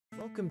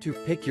Welcome to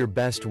Pick Your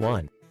Best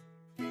One,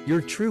 your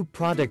true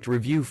product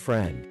review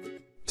friend.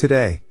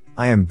 Today,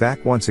 I am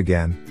back once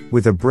again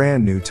with a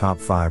brand new top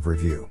 5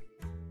 review.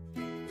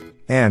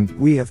 And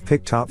we have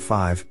picked top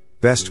 5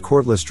 best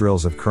cordless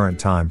drills of current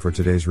time for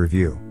today's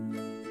review.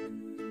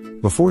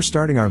 Before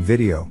starting our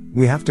video,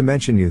 we have to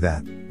mention you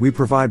that we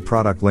provide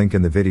product link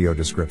in the video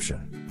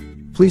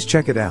description. Please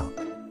check it out.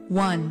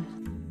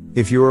 1.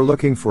 If you are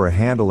looking for a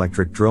hand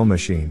electric drill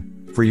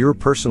machine for your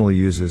personal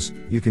uses,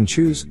 you can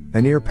choose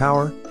a Near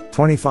Power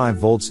 25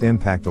 volts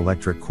impact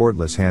electric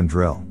cordless hand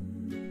drill.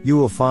 You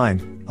will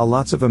find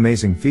lots of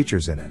amazing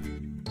features in it.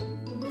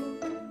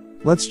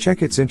 Let's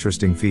check its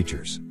interesting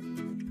features.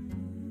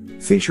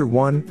 Feature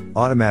 1,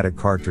 automatic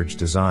cartridge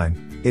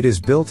design. It is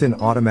built-in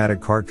automatic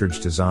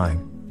cartridge design,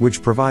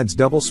 which provides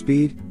double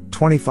speed,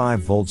 25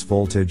 volts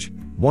voltage,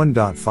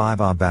 1.5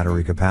 Ah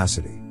battery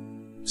capacity.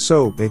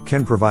 So, it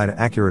can provide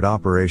accurate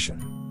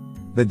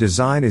operation. The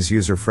design is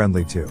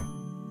user-friendly too.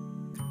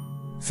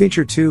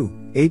 Feature 2,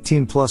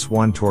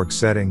 18+1 torque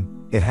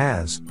setting. It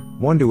has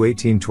 1 to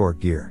 18 torque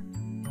gear.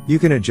 You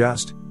can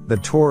adjust the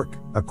torque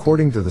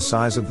according to the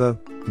size of the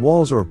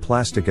walls or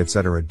plastic,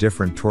 etc.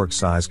 Different torque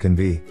size can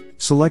be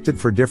selected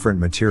for different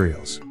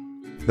materials.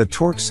 The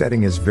torque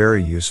setting is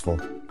very useful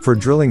for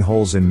drilling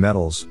holes in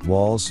metals,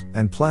 walls,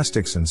 and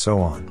plastics and so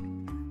on.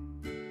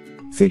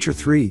 Feature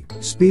 3,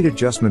 speed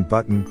adjustment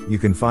button. You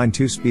can find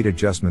 2 speed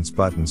adjustments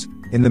buttons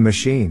in the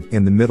machine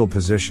in the middle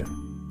position.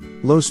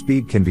 Low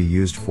speed can be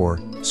used for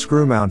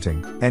screw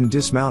mounting and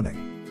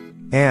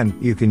dismounting. And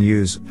you can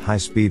use high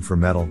speed for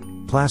metal,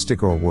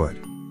 plastic or wood.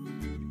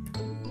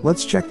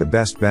 Let's check the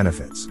best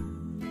benefits.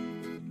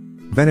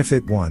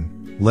 Benefit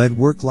 1, LED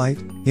work light.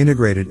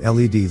 Integrated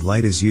LED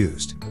light is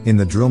used in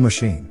the drill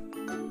machine.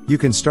 You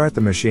can start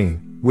the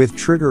machine with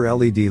trigger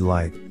LED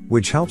light,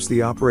 which helps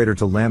the operator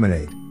to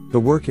laminate the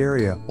work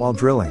area while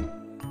drilling.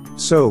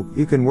 So,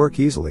 you can work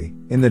easily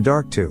in the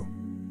dark too.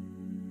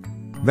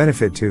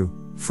 Benefit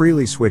 2,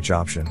 freely switch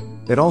option.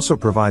 It also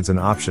provides an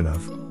option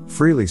of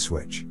freely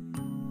switch.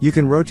 You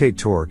can rotate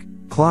torque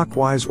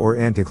clockwise or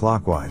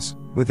anti-clockwise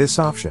with this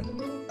option.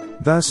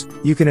 Thus,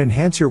 you can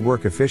enhance your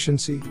work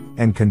efficiency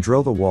and can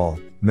drill the wall,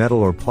 metal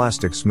or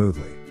plastic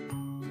smoothly.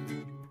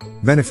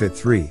 Benefit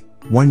 3,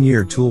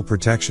 1-year tool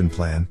protection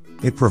plan.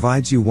 It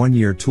provides you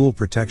 1-year tool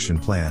protection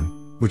plan,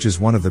 which is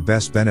one of the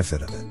best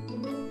benefit of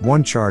it.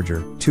 1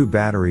 charger, 2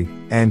 battery,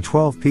 and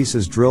 12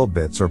 pieces drill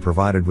bits are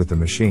provided with the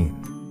machine.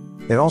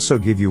 It also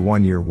give you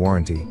 1-year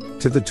warranty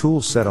to the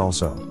tool set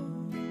also.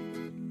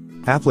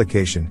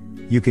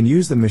 Application, you can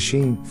use the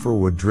machine for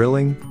wood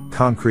drilling,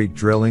 concrete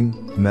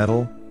drilling,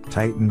 metal,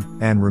 tighten,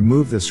 and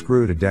remove the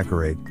screw to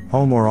decorate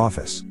home or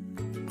office.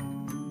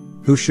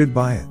 Who should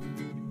buy it?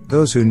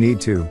 Those who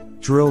need to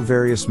drill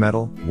various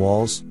metal,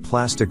 walls,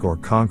 plastic or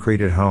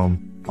concrete at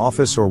home,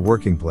 office or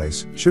working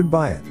place should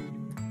buy it.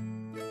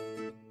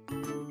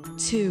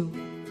 2.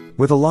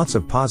 With lots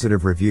of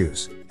positive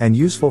reviews and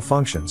useful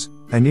functions,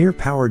 a Near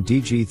Power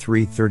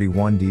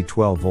DG331D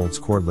 12 volts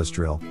cordless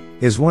drill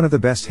is one of the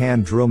best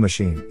hand drill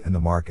machine in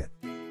the market.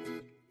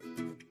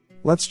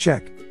 Let's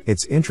check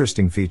its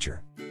interesting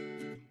feature.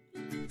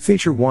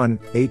 Feature 1,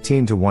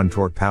 18:1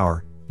 torque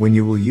power. When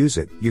you will use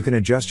it, you can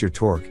adjust your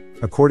torque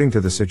according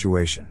to the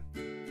situation.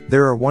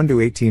 There are 1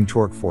 to 18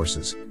 torque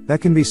forces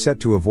that can be set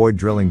to avoid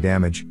drilling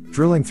damage,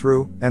 drilling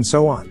through, and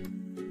so on.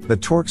 The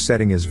torque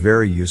setting is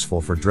very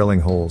useful for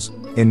drilling holes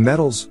in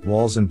metals,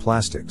 walls and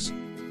plastics.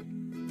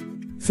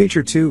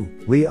 Feature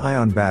 2,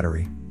 Li-ion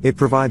battery. It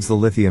provides the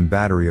lithium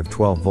battery of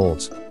 12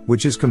 volts,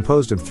 which is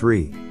composed of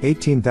 3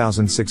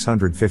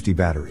 18,650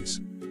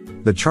 batteries.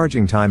 The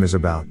charging time is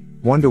about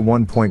 1 to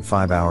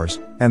 1.5 hours,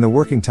 and the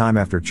working time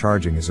after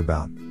charging is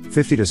about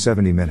 50 to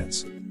 70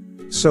 minutes.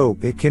 So,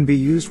 it can be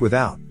used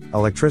without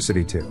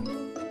electricity too.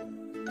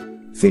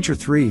 Feature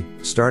 3,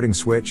 starting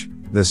switch.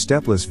 The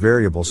stepless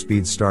variable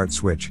speed start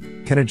switch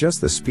can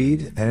adjust the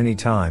speed at any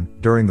time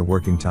during the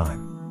working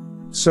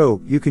time.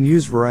 So, you can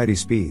use variety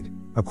speed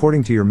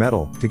according to your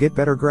metal to get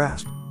better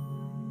grasp.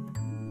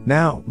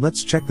 Now,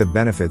 let's check the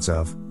benefits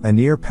of a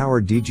Near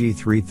Power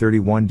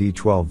DG331D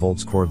 12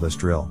 volts cordless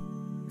drill.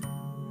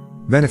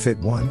 Benefit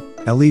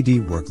 1,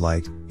 LED work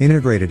light.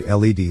 Integrated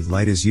LED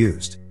light is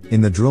used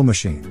in the drill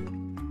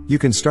machine. You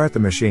can start the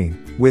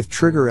machine with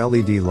trigger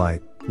LED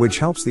light, which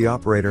helps the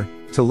operator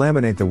to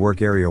laminate the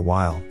work area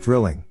while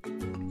drilling.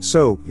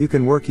 So, you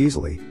can work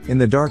easily in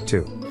the dark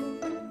too.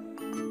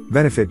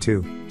 Benefit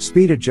 2,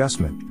 speed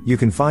adjustment. You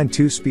can find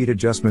 2 speed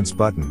adjustments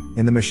button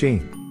in the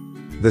machine.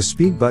 The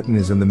speed button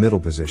is in the middle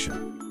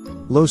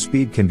position. Low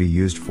speed can be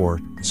used for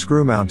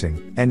screw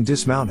mounting and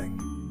dismounting.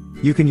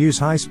 You can use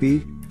high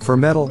speed for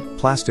metal,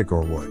 plastic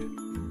or wood.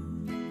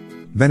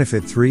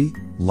 Benefit 3,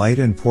 light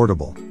and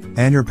portable.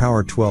 A Near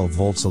Power 12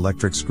 volts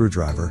electric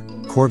screwdriver,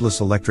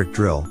 cordless electric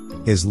drill,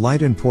 is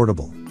light and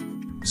portable.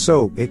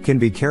 So, it can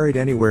be carried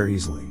anywhere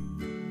easily.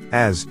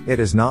 As it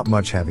is not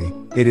much heavy,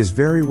 it is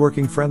very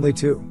working friendly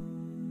too.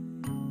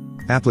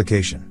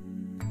 Application.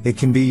 It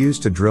can be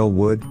used to drill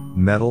wood,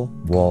 metal,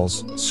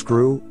 walls,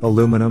 screw,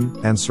 aluminum,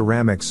 and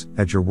ceramics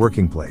at your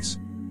working place.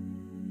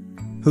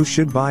 Who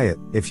should buy it?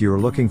 If you are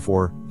looking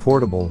for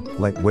portable,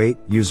 lightweight,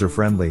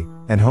 user-friendly,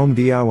 and home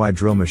DIY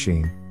drill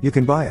machine, you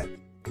can buy it.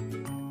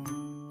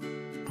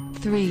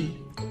 3.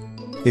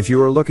 If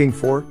you are looking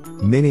for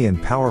mini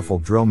and powerful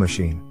drill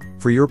machine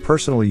for your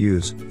personal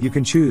use, you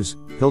can choose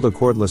Hilda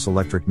Cordless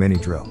Electric Mini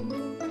Drill.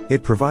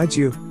 It provides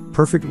you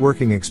perfect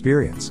working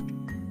experience.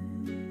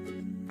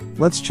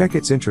 Let's check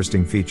its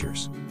interesting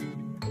features.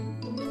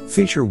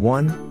 Feature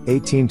 1,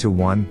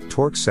 18:1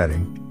 torque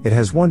setting. It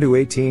has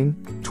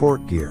 1:18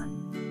 torque gear.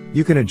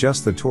 You can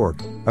adjust the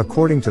torque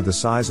according to the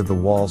size of the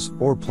walls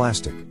or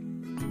plastic.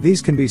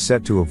 These can be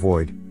set to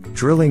avoid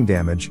drilling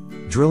damage,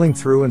 drilling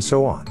through, and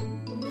so on.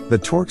 The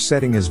torque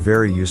setting is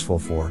very useful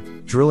for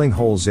drilling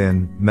holes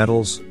in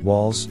metals,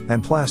 walls,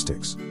 and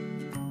plastics.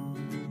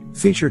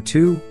 Feature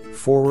 2,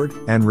 forward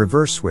and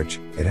reverse switch.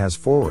 It has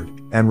forward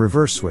and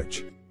reverse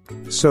switch.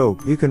 So,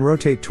 you can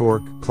rotate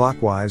torque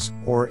clockwise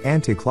or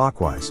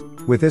anti-clockwise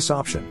with this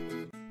option.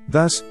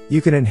 Thus,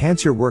 you can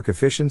enhance your work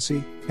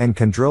efficiency and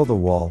can drill the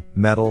wall,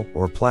 metal,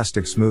 or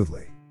plastic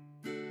smoothly.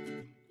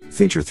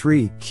 Feature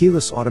 3,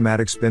 keyless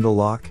automatic spindle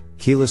lock.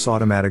 Keyless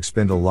automatic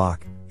spindle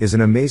lock is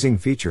an amazing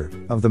feature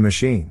of the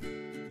machine.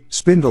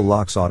 Spindle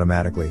locks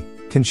automatically,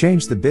 can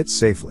change the bits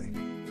safely.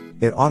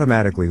 It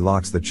automatically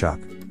locks the chuck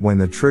when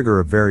the trigger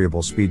of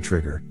variable speed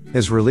trigger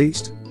is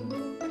released.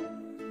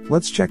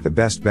 Let's check the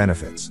best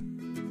benefits.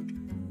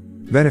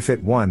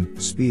 Benefit 1,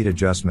 speed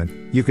adjustment.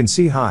 You can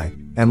see high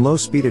and low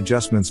speed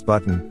adjustments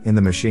button in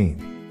the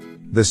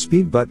machine. The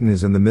speed button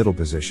is in the middle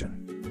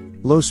position.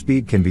 Low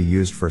speed can be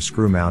used for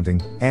screw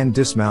mounting and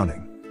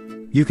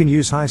dismounting. You can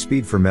use high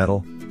speed for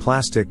metal,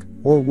 plastic,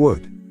 or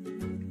wood.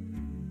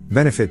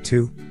 Benefit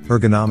 2,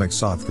 ergonomic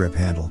soft grip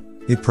handle.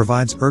 It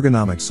provides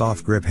ergonomic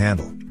soft grip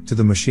handle to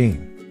the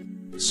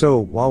machine. So,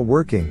 while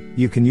working,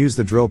 you can use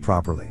the drill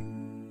properly.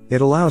 It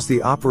allows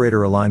the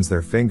operator aligns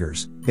their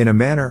fingers in a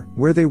manner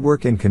where they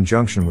work in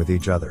conjunction with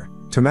each other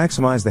to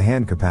maximize the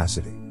hand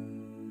capacity.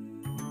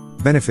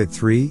 Benefit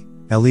 3,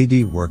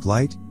 LED work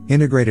light.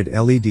 Integrated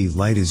LED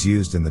light is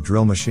used in the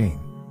drill machine.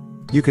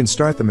 You can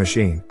start the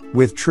machine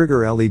with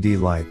trigger LED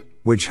light,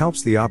 which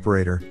helps the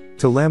operator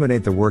to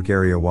laminate the work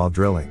area while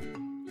drilling.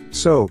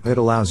 So, it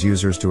allows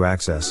users to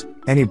access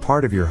any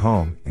part of your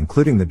home,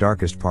 including the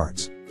darkest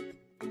parts.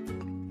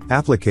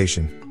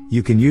 Application: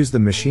 you can use the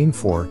machine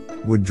for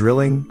wood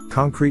drilling,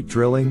 concrete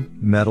drilling,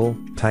 metal,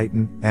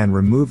 tighten, and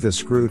remove the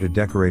screw to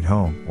decorate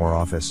home or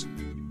office.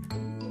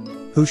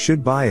 Who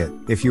should buy it?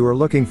 If you are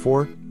looking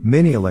for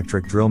mini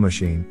electric drill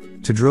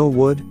machine to drill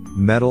wood,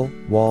 metal,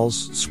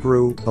 walls,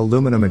 screw,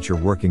 aluminum at your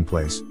working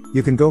place,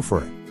 you can go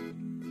for it.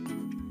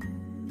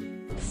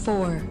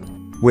 4.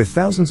 With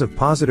thousands of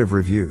positive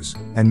reviews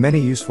and many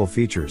useful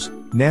features,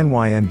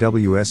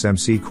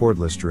 NWSMC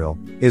Cordless Drill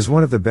is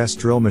one of the best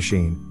drill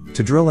machine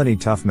to drill any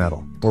tough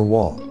metal or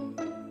wall.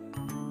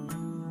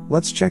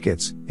 Let's check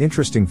its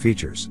interesting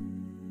features.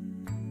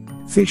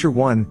 Feature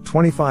 1,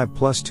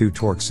 25+2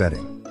 torque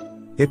setting.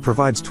 It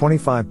provides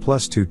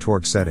 25+2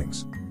 torque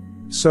settings.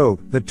 So,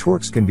 the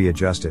torques can be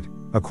adjusted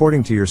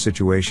according to your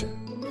situation.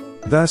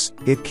 Thus,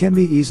 it can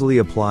be easily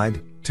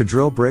applied to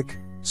drill brick,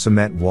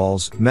 cement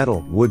walls,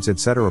 metal, woods,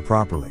 etc.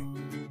 properly.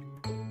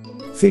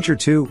 Feature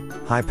 2,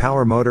 high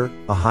power motor.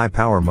 A high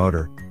power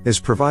motor is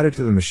provided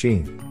to the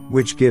machine,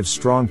 which gives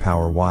strong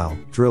power while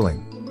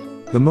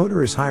drilling. The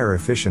motor is higher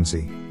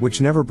efficiency,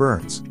 which never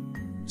burns.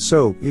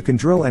 So, you can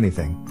drill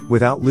anything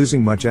without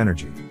losing much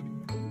energy.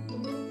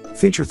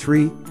 Feature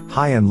 3,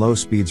 high and low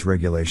speeds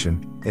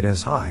regulation. It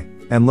has high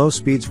and low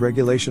speeds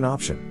regulation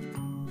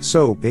option.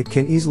 So, it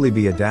can easily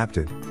be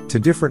adapted to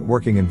different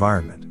working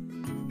environment.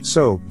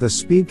 So, the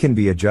speed can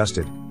be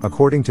adjusted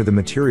according to the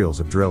materials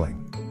of drilling.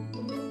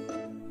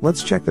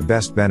 Let's check the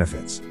best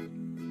benefits.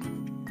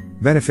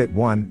 Benefit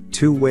 1,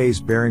 2 ways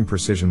bearing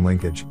precision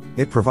linkage.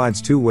 It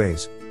provides 2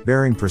 ways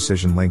bearing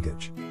precision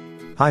linkage.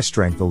 High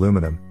strength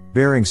aluminum,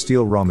 bearing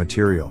steel raw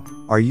material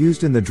are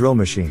used in the drill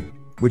machine,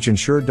 which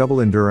ensure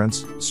double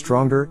endurance,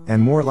 stronger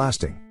and more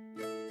lasting.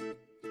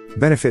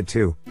 Benefit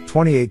 2,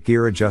 28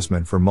 gear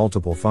adjustment for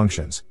multiple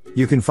functions.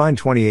 You can find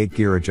 28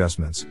 gear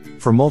adjustments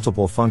for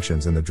multiple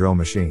functions in the drill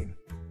machine.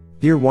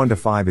 Gear 1 to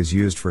 5 is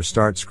used for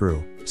start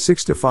screw,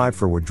 6 to 5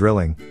 for wood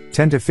drilling,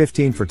 10 to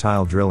 15 for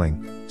tile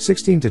drilling,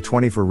 16 to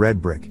 20 for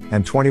red brick,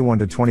 and 21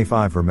 to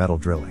 25 for metal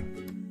drilling.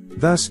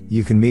 Thus,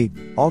 you can meet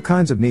all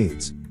kinds of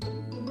needs.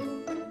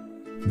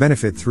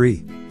 Benefit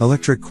 3,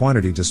 electric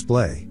quantity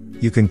display.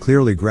 You can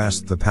clearly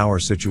grasp the power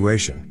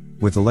situation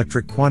with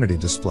electric quantity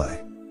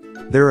display.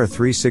 There are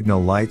 3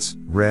 signal lights,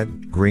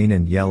 red, green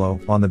and yellow,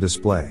 on the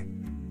display.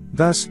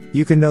 Thus,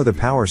 you can know the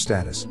power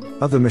status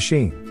of the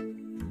machine.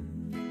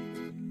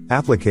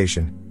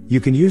 Application: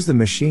 you can use the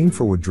machine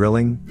for wood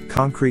drilling,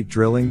 concrete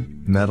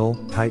drilling, metal,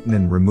 tighten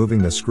and removing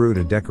the screw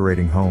to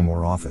decorating home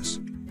or office.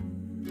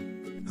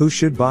 Who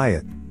should buy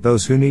it?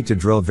 Those who need to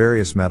drill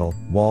various metal,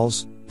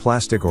 walls,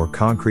 plastic or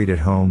concrete at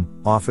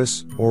home,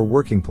 office, or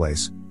working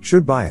place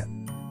should buy it.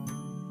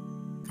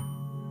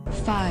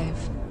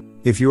 5.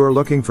 If you are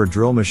looking for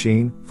drill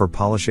machine for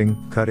polishing,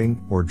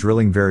 cutting, or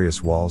drilling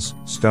various walls,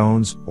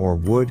 stones, or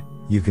wood,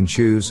 you can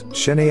choose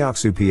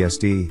Shineiaku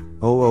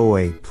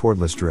PSD-008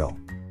 cordless drill.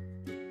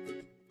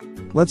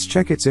 Let's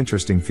check its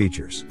interesting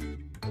features.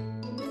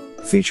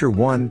 Feature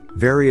 1,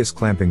 Various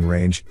Clamping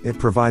Range. It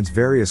provides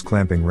various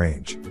clamping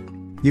range.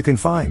 You can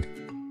find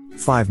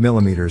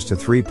 5mm to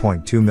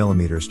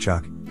 3.2mm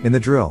chuck in the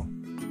drill.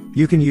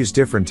 You can use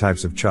different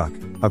types of chuck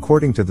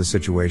according to the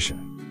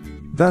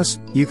situation. Thus,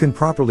 you can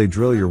properly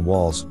drill your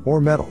walls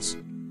or metals.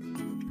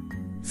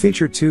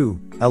 Feature 2,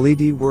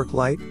 LED work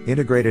light.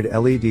 Integrated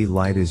LED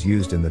light is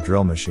used in the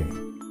drill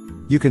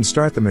machine. You can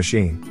start the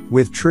machine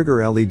with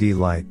trigger LED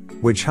light,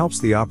 which helps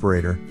the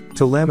operator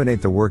to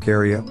laminate the work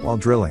area while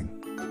drilling.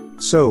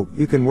 So,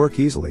 you can work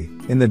easily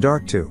in the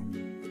dark too.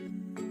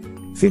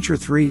 Feature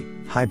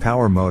 3, High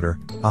Power Motor.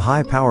 A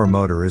high power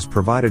motor is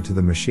provided to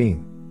the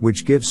machine,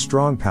 which gives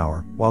strong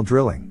power while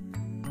drilling.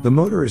 The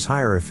motor is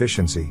higher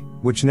efficiency,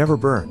 which never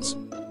burns.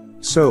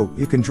 So,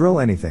 you can drill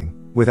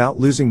anything without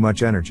losing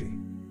much energy.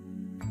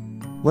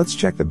 Let's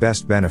check the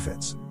best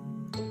benefits.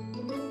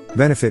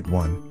 Benefit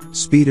 1,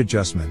 Speed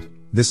Adjustment.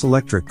 This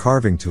electric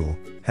carving tool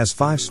has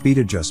 5 speed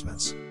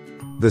adjustments.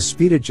 The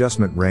speed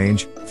adjustment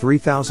range,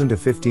 3,000 to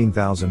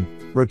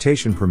 15,000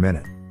 rotation per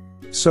minute.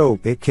 So,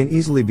 it can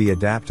easily be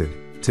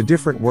adapted to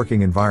different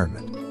working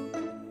environment.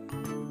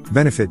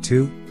 Benefit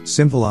 2,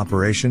 Simple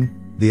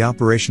Operation. The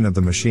operation of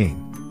the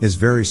machine is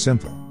very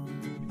simple.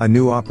 A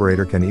new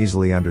operator can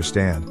easily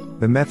understand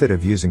the method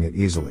of using it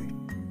easily.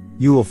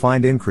 You will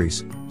find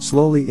increase,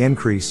 slowly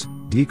increase,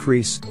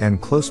 decrease,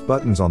 and close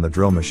buttons on the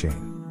drill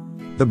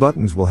machine. The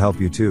buttons will help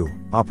you to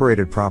operate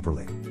it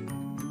properly.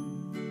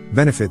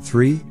 Benefit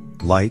 3,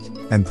 Light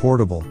and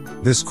portable.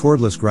 This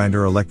cordless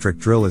grinder electric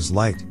drill is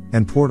light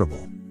and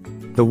portable.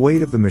 The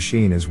weight of the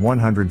machine is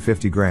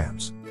 150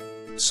 grams.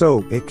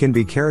 So, it can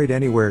be carried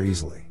anywhere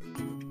easily.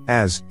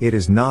 As it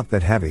is not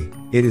that heavy,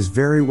 it is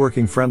very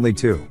working friendly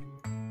too.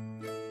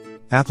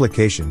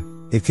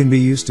 Application. It can be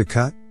used to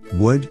cut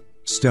wood,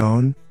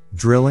 stone,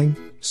 drilling,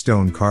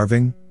 stone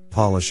carving,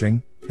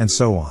 polishing, and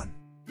so on.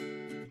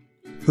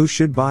 Who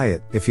should buy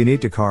it? If you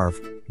need to carve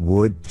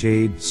wood,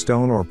 jade,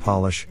 stone or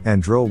polish,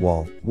 and drill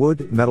wall,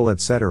 wood, metal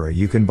etc.,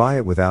 you can buy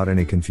it without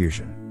any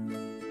confusion.